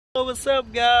Hello, what's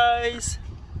up guys?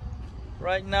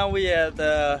 Right now we at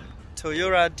the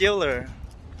Toyota dealer.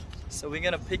 So we're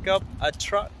gonna pick up a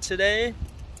truck today.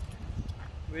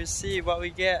 We'll see what we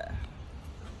get.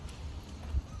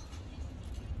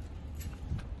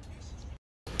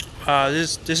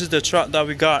 This is the truck that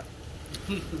we got.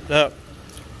 Look,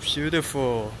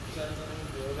 beautiful.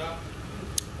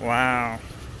 Wow.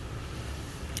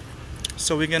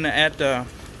 So we're gonna add the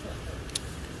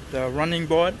running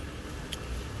board.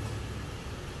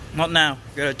 Not now,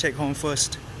 gotta take home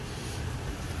first.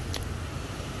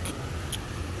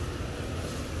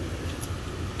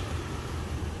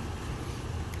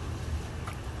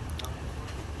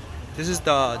 This is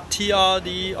the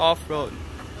TRD off-road.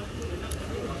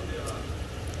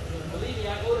 Believe me,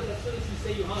 I ordered as soon as you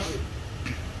say you're hungry.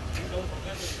 Don't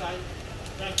forget to sign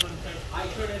that one. I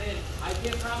turn it in. I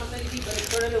can't promise anything, but if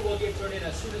turn it in, we'll get turned in.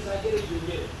 As soon as I get it, you'll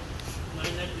get it.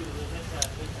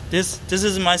 This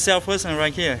is my salesperson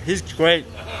right here. He's great.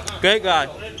 Great guy.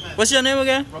 What's your name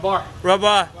again? Rabar.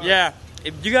 Rabar. Yeah.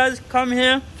 If you guys come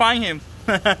here, find him.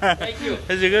 Thank you.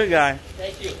 He's a good guy.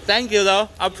 Thank you. Thank you though.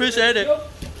 I appreciate it.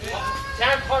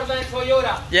 Sam Cartland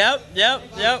Toyota. Yep.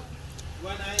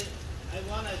 When I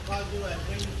want, I call you and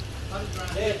bring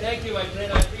 $100. Hey, thank you, my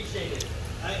friend. I appreciate it.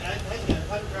 I take the $100.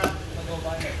 I'm gonna go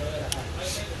buy my Toyota hat. I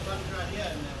take the $100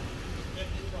 here and get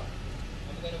this one.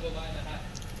 I'm gonna go buy the hat.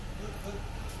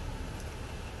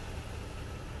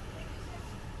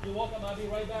 You're welcome. I'll be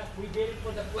right back. We did it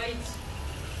for the plates.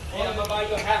 And I'm gonna buy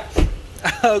your hat.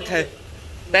 Okay.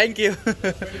 Thank you.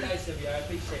 It's very nice of you. I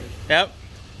appreciate it. Yep.